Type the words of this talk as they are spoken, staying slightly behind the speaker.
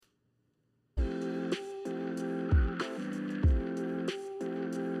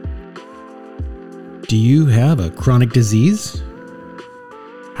Do you have a chronic disease?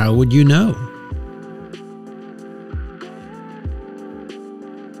 How would you know?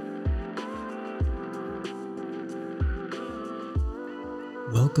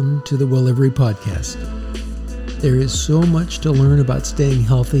 Welcome to the Wellevary Podcast. There is so much to learn about staying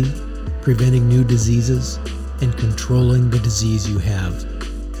healthy, preventing new diseases, and controlling the disease you have.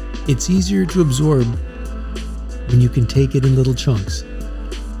 It's easier to absorb when you can take it in little chunks.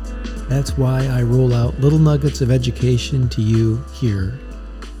 That's why I roll out little nuggets of education to you here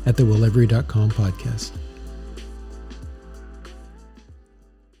at the Wellevary.com podcast.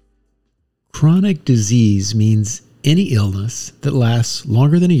 Chronic disease means any illness that lasts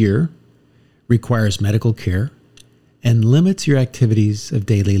longer than a year, requires medical care, and limits your activities of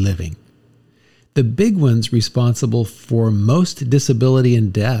daily living. The big ones responsible for most disability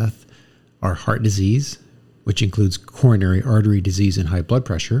and death are heart disease, which includes coronary artery disease and high blood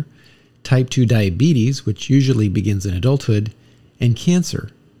pressure, type 2 diabetes, which usually begins in adulthood, and cancer.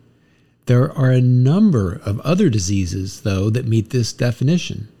 There are a number of other diseases, though, that meet this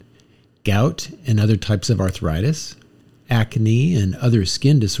definition. Gout and other types of arthritis, acne and other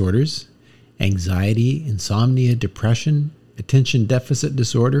skin disorders, anxiety, insomnia, depression, attention deficit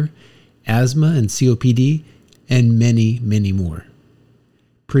disorder, asthma and COPD, and many, many more.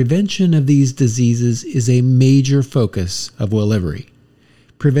 Prevention of these diseases is a major focus of Wellevary.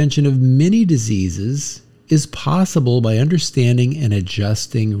 Prevention of many diseases is possible by understanding and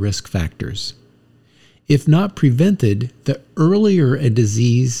adjusting risk factors. If not prevented, the earlier a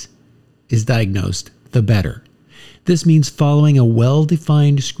disease is diagnosed, the better. This means following a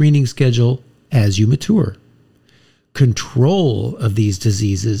well-defined screening schedule as you mature. Control of these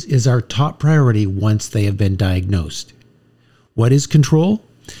diseases is our top priority once they have been diagnosed. What is control?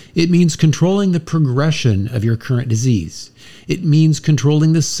 It means controlling the progression of your current disease. It means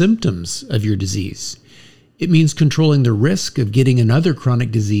controlling the symptoms of your disease. It means controlling the risk of getting another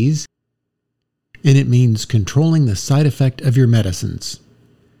chronic disease. And it means controlling the side effect of your medicines.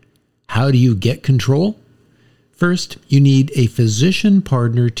 How do you get control? First, you need a physician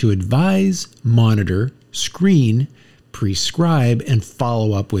partner to advise, monitor, screen, prescribe, and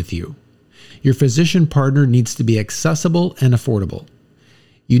follow up with you. Your physician partner needs to be accessible and affordable.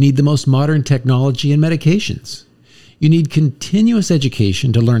 You need the most modern technology and medications. You need continuous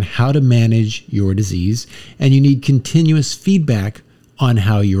education to learn how to manage your disease, and you need continuous feedback on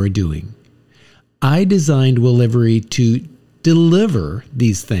how you are doing. I designed Wellevary to deliver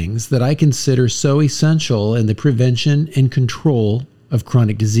these things that I consider so essential in the prevention and control of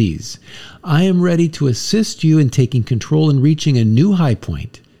chronic disease. I am ready to assist you in taking control and reaching a new high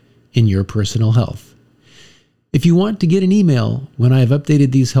point in your personal health. If you want to get an email when I have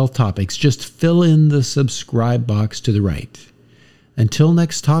updated these health topics, just fill in the subscribe box to the right. Until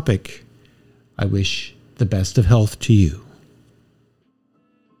next topic, I wish the best of health to you.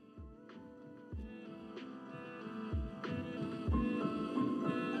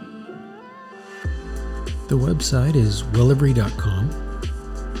 The website is Wellevary.com,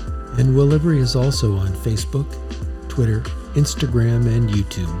 and Wellevary is also on Facebook, Twitter, Instagram, and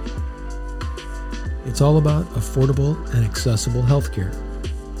YouTube. It's all about affordable and accessible healthcare.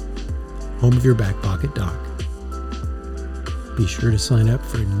 Home of your back pocket doc. Be sure to sign up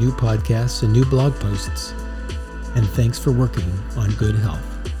for new podcasts and new blog posts. And thanks for working on good health.